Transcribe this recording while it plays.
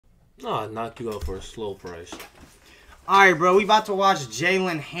I'll knock you out for a slow price. Alright, bro. We about to watch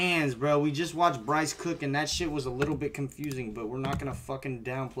Jalen hands, bro. We just watched Bryce cook, and that shit was a little bit confusing, but we're not going to fucking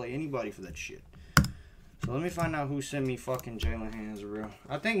downplay anybody for that shit. So let me find out who sent me fucking Jalen hands, bro.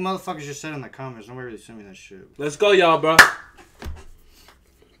 I think motherfuckers just said in the comments. Nobody really sent me that shit. Let's go, y'all, bro.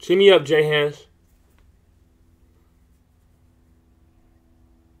 See me up, J Hands.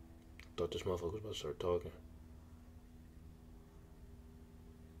 Thought this motherfucker was about to start talking.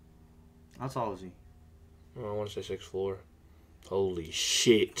 How tall is he? Oh, I want to say 6'4". Holy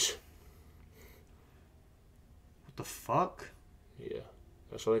shit. What the fuck? Yeah.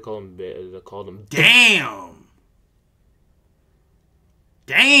 That's why they call him. They call him. Damn!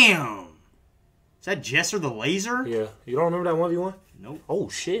 Damn! Is that Jesser the Laser? Yeah. You don't remember that 1v1? Nope. Oh,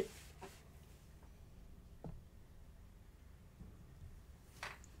 shit.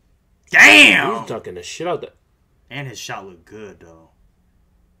 Damn! He's ducking the shit out that. And his shot looked good, though.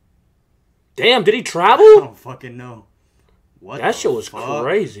 Damn, did he travel? I don't fucking know. What that shit was fuck?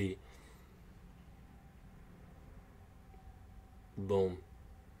 crazy. Boom.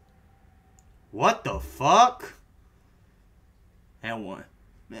 What the fuck? And one.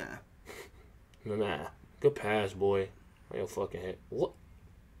 Nah. Nah. Good pass, boy. On your fucking head. What?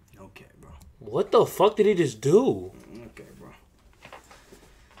 Okay, bro. What the fuck did he just do? Okay, bro.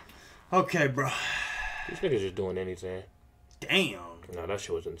 Okay, bro. These niggas just doing anything. Damn. No, that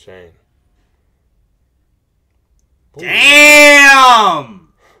shit was insane. Ooh. Damn!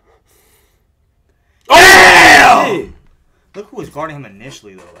 Oh, Damn! Look who was guarding him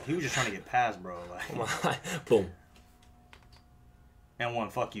initially, though. Like, he was just trying to get past, bro. Like, oh my. Boom. And one,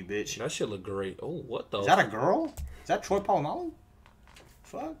 fuck you, bitch. That shit look great. Oh, what the? Is that a girl? Is that Troy Polamalu?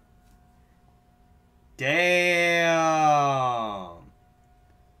 Fuck. Damn.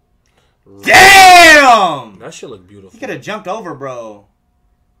 Damn! That shit look beautiful. He could have jumped over, bro.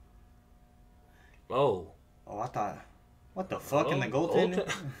 Oh. Oh, I thought. What the fuck in the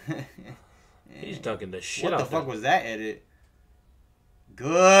goaltender? He's dunking the shit out. What the fuck was that edit?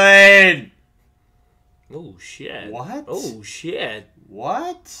 Good. Oh shit. What? Oh shit.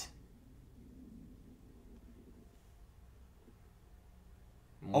 What?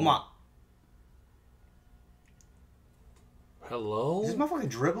 Oh my. Hello? Is this motherfucker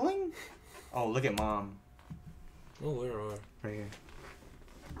dribbling? Oh, look at mom. Oh, where are? Right here.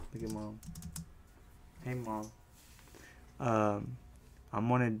 Look at mom. Hey, mom. I'm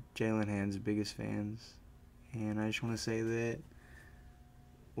one of Jalen Hand's biggest fans, and I just want to say that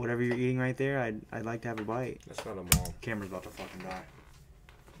whatever you're eating right there, I'd like to have a bite. That's not a mom. Camera's about to fucking die.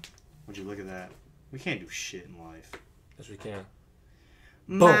 Would you look at that? We can't do shit in life. Yes, we can.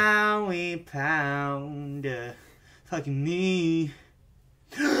 Maui pound, fucking me.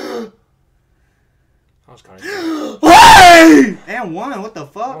 I was kind of. Hey! And one. What the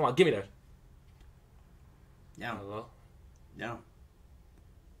fuck? Come on, give me that. Down. Hello. Down.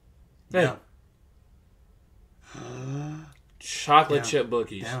 Hey. Down. Chocolate Down. chip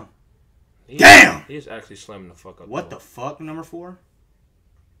bookies. Down. Damn! He's actually slamming the fuck up. What the fuck, number 4?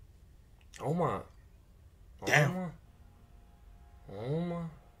 Oh my. Oh Damn. my. Oh my.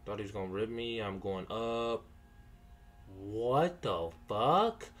 Thought he was gonna rip me. I'm going up. What the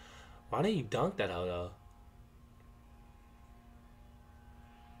fuck? Why didn't you dunk that out though?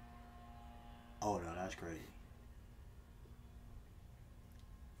 Oh no, that's crazy.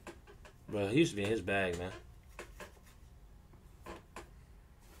 Bro, he used to be in his bag, man.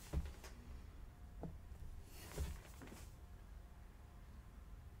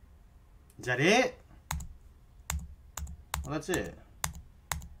 Is that it? Well, that's it.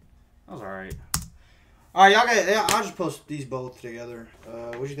 That was alright. Alright, y'all got. I'll just post these both together.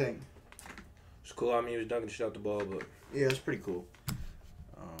 What you think? It's cool. I mean, he was dunking shit out the ball, but Yeah, it's pretty cool.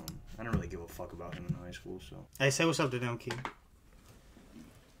 I didn't really give a fuck about him in high school, so. Hey, say what's up to them, kid.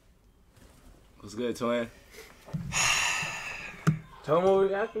 What's good, twin? tell him what we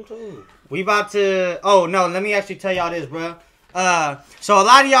got him to. We about to. Oh no, let me actually tell y'all this, bro. So a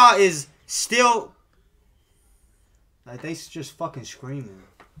lot of y'all is still like they just fucking screaming,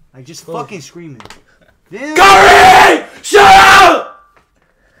 like just fucking screaming. Yeah. Curry! Shut up!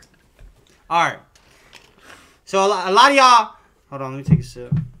 All right. So a lot of y'all. Hold on, let me take a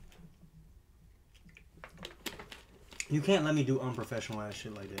sip. You can't let me do unprofessional ass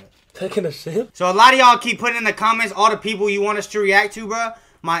shit like that. Taking a sip? So a lot of y'all keep putting in the comments all the people you want us to react to, bro.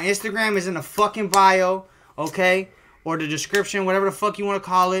 My Instagram is in the fucking bio, okay? Or the description, whatever the fuck you want to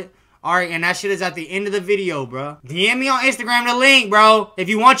call it. Alright, and that shit is at the end of the video, bro. DM me on Instagram the link, bro. If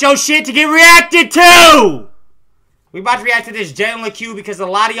you want your shit to get reacted to. We about to react to this Jalen Lecque because a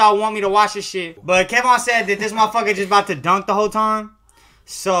lot of y'all want me to watch this shit. But Kevin said that this motherfucker just about to dunk the whole time.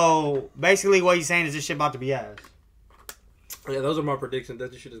 So basically, what he's saying is this shit about to be ass. Yeah, those are my predictions.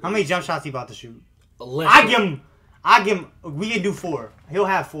 That this shit is. How many jump shots he about to shoot? Less I give him. We can do 4. He'll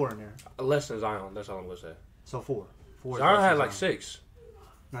have 4 in there. less than Zion. That's all I'm gonna say. So 4. Zion had like 6.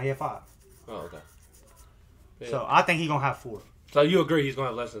 No, he had 5. Oh, okay. Yeah. So I think he's gonna have 4. So you agree he's gonna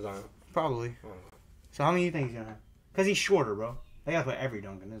have less than Zion? Probably. Oh. So how many you think he's gonna have? Because he's shorter, bro. They gotta put every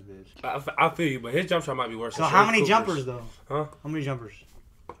dunk in this bitch. I feel you, but his jump shot might be worse. So how many jumpers though? Huh? How many jumpers?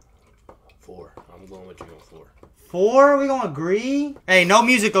 4. I'm going with you on 4. 4? We gonna agree? Hey, no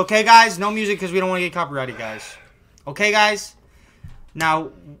music, okay, guys? No music because we don't want to get copyrighted, guys. Okay, guys?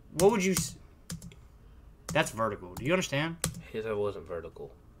 Now, what would you... That's vertical. Do you understand? His head wasn't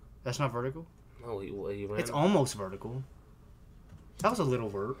vertical. That's not vertical? No, he ran. It's almost vertical. That was a little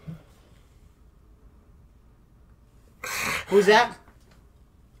vert. Who's that?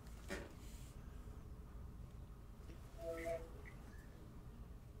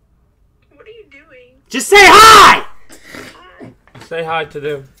 What are you doing? Just say hi! Hi. Say hi to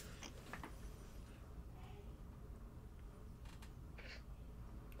them.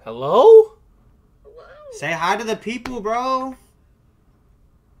 Hello? Hello. Say hi to the people, bro.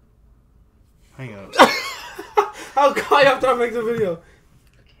 Hang up. I'll call you after I make the video.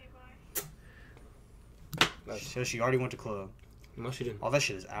 Okay, bye. So she already went to club. No, she didn't. All that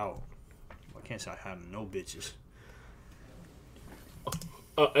shit is out. I can't say hi to no bitches.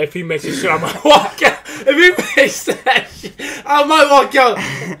 If he makes this shit, I might walk out. If he makes that shit, I might walk out.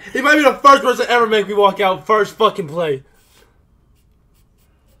 He might be the first person to ever make me walk out first fucking play.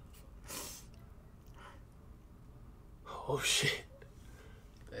 Oh shit.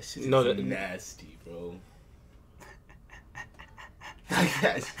 That shit is nasty, bro.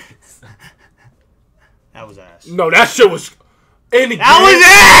 That was ass. No, that shit was. That was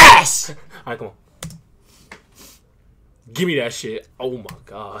ass! Alright, come on. Give me that shit. Oh my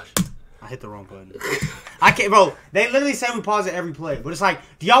gosh. I hit the wrong button. I can't, bro. They literally say we pause at every play, but it's like,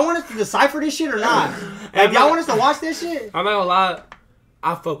 do y'all want us to decipher this shit or not? Like, y'all want us to watch this shit? I'm not gonna lie.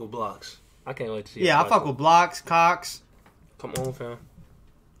 I fuck with blocks. I can't wait to see. Yeah, I fuck with blocks, cocks. Come on, fam.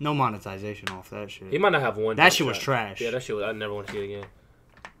 No monetization off that shit. He might not have one. That shit was trash. Yeah, that shit was, I never want to see it again.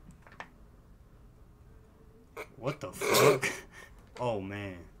 What the fuck? Oh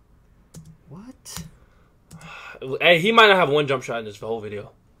man. What? Hey, he might not have one jump shot in this whole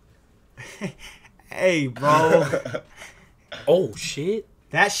video. Hey, bro. Oh shit.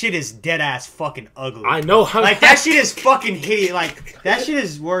 That shit is dead ass fucking ugly. I know. Like that shit is fucking hideous. Like that shit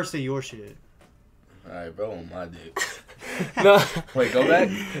is worse than your shit. Alright, bro, on my dick. No. Wait, go back.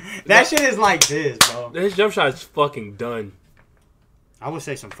 That shit is like this, bro. His jump shot is fucking done. I would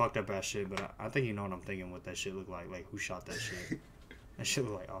say some fucked up ass shit, but I think you know what I'm thinking. What that shit look like? Like who shot that shit? That shit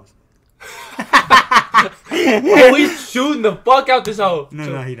look like Austin. Oh, he's shooting the fuck out this hoe.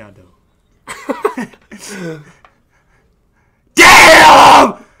 No, he not though.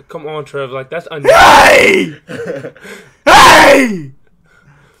 Damn! Come on, Trev. Like that's Hey! Hey!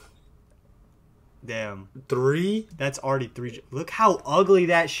 Damn. 3. That's already 3. Look how ugly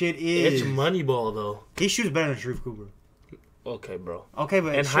that shit is. It's Moneyball though. He shoots better than Sharif Cooper. Okay, bro. Okay, but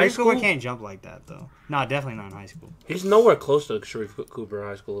In Sharif high Cooper school? can't jump like that though. Nah, definitely not in high school. He's nowhere close to Sharif Cooper in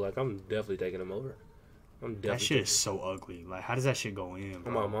high school. Like I'm definitely taking him over. I'm definitely. That shit is so ugly. Like, how does that shit go in, Oh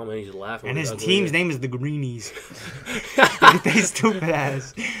bro? my mama, he's laughing. And with his ugly team's ass. name is the Greenies. Look at they stupid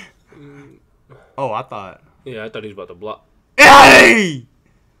ass. Oh, I thought. Yeah, I thought he was about to block. Hey!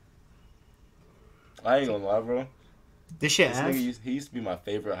 I ain't gonna lie, bro. This shit This ass. nigga he used to be my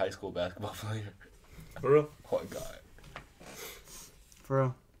favorite high school basketball player. For real? Oh my god. For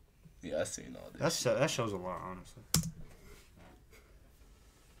real. Yeah, I seen all this. That shows a lot, honestly.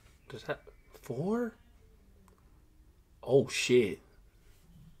 Does that 4? Oh shit!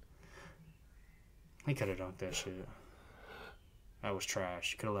 He could have dunked that shit. That was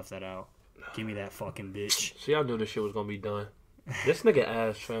trash. Could have left that out. Give me that fucking bitch. See, I knew this shit was gonna be done. This nigga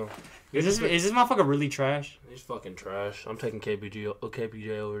ass, fam. Is this motherfucker really trash? He's fucking trash. I'm taking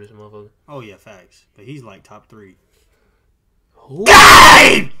KPJ over this motherfucker. Oh yeah, facts. But he's like top 3. Who?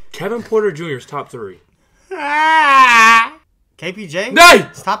 Game! Kevin Porter Jr. is top 3. KPJ? Nay!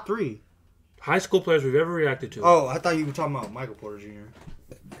 It's top 3. High school players we've ever reacted to. Oh, I thought you were talking about Michael Porter Jr.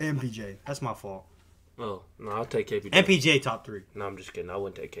 MPJ. That's my fault. Oh, no, I'll take KPJ. MPJ top 3. No, I'm just kidding. I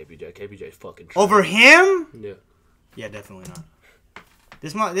wouldn't take KPJ. KPJ fucking trash. Over him? Yeah. Yeah, definitely not.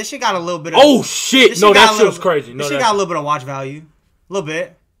 This shit got a little bit of... Oh, shit! this No, shit got that a shit was little- crazy. No, This shit that... got a little bit of watch value. A little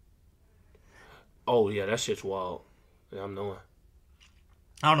bit. Oh, yeah, that shit's wild. Yeah, I'm knowing.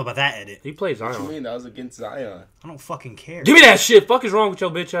 I don't know about that edit. He plays What you Zion. mean? That was against Zion. I don't fucking care. Give me that shit. Fuck is wrong with your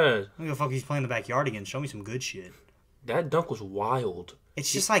bitch ass? I don't give a fuck if he's playing in the backyard again. Show me some good shit. That dunk was wild.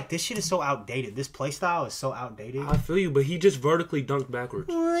 It's just like, this shit is so outdated. This play style is so outdated. I feel you, but he just vertically dunked backwards.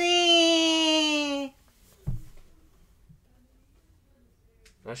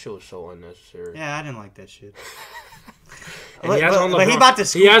 That shit was so unnecessary. Yeah, I didn't like that shit. And he has on LeBron. But he about to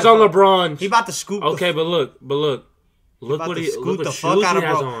scoop. He has on LeBron. He about to scoop. Okay, but look. Look what he scoop look the what fuck shoes out he of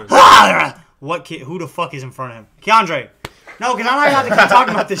has bro. on. What kid? Who the fuck is in front of him? Keandre. No, because I'm not about to keep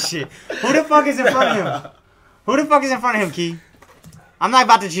talking about this shit. Who the fuck is in front of him? Who the fuck is in front of him, Key? I'm not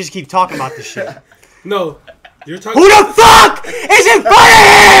about to just keep talking about this shit. No, you're talking. Who the fuck is in front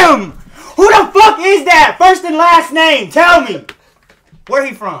of him? Who the fuck is that? First and last name. Tell me. Where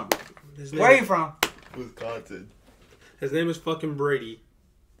he from? Where he from? Wisconsin. His name is fucking Brady.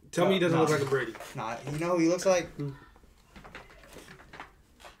 Tell me he doesn't look like a Brady. Nah, you know who he looks like?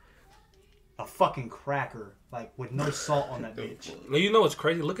 A fucking cracker. Like, with no salt on that bitch. No, you know what's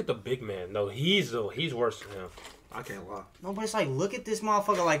crazy? Look at the big man. No, he's worse than him. I can't lie. No, but it's like, look at this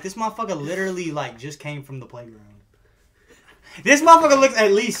motherfucker. Like, this motherfucker literally, like, just came from the playground. This motherfucker looks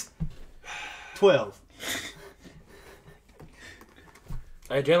at least 12.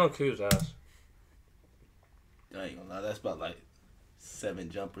 Hey, Jalen Q's ass. I ain't gonna lie, that's about like 7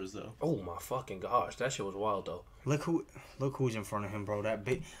 jumpers though. Oh my fucking gosh, that shit was wild though. Look who's in front of him, bro. That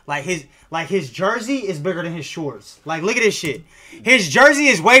big, like his jersey is bigger than his shorts. Like, look at this shit. His jersey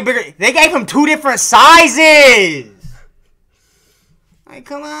is way bigger. They gave him 2 different sizes. Like,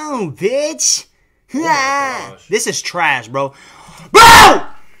 come on, bitch. Oh This is trash, bro. Bro,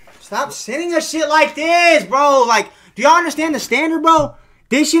 stop sending us shit like this, bro. Like, do y'all understand the standard, bro?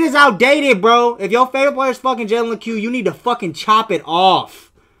 This shit is outdated, bro. If your favorite player is fucking Jalen Lecque, you need to fucking chop it off.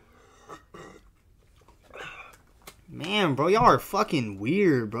 Man, bro, y'all are fucking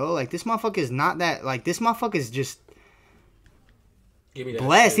weird, bro. Like, this motherfucker is not that. Like, this motherfucker is just Give me that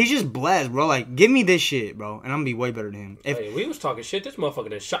blessed. shit. He's just blessed, bro. Like, give me this shit, bro, and I'm gonna be way better than him. If, Hey, we was talking shit. This motherfucker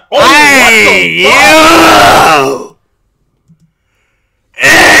that shot. hey, yo!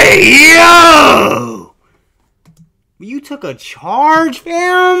 Hey, yo! You took a charge,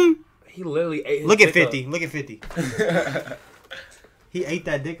 fam? He literally ate his Look at dick 50. Look at 50. He ate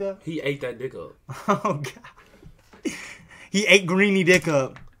that dick up? He ate that dick up. Oh, God. He ate Greeny dick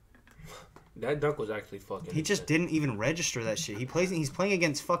up. That dunk was actually fucking. He just didn't even register that shit. He's playing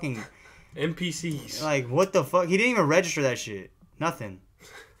against fucking NPCs. like, what the fuck? He didn't even register that shit. Nothing.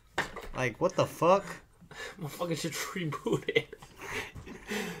 Like, what the fuck? Motherfucking shit rebooted.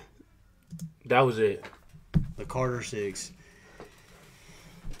 That was it. The Carter 6.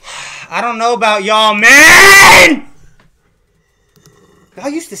 I don't know about y'all, man! Y'all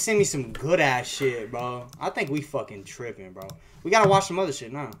used to send me some good ass shit, bro. I think we fucking tripping, bro. We gotta watch some other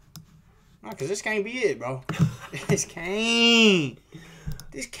shit now. Nah, cause this can't be it, bro. This can't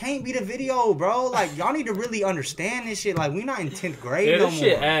be the video, bro. Like, y'all need to really understand this shit. Like, we not in 10th grade Yeah, no this more.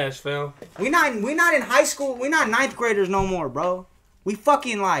 shit ass, fam. We not in high school. We not 9th graders no more, bro. We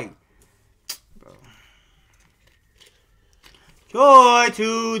fucking like, bro. Joy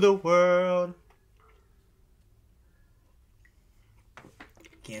to the world.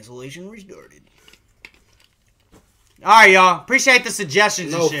 Cancellation restarted. Alright, y'all. Appreciate the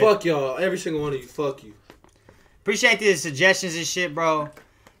suggestions and No, shit. fuck y'all. Every single one of you. Fuck you. Appreciate the suggestions and shit, bro.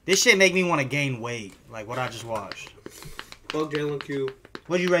 This shit make me want to gain weight. Like what I just watched. Fuck Jalen Q.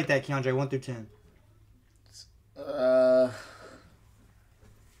 What'd you rate that, Keandre? 1 through 10.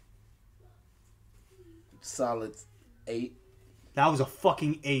 Solid 8. That was a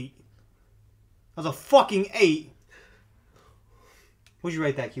fucking 8. That was a fucking 8. What'd you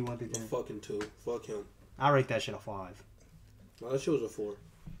rate that, Q? 1 through 10? Fucking 2. Fuck him. I rate that shit a 5. No, that shit was a 4.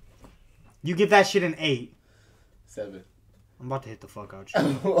 You give that shit an 8. 7. I'm about to hit the fuck out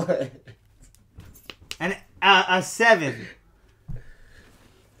you. What? And a 7.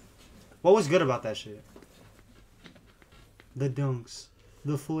 What was good about that shit? The dunks.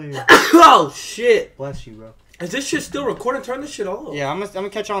 The flare. Oh, shit. Bless you, bro. Is this shit still recording? Turn this shit off. Yeah, I'm gonna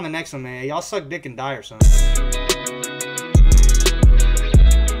catch you on the next one, man. Y'all suck dick and die or something.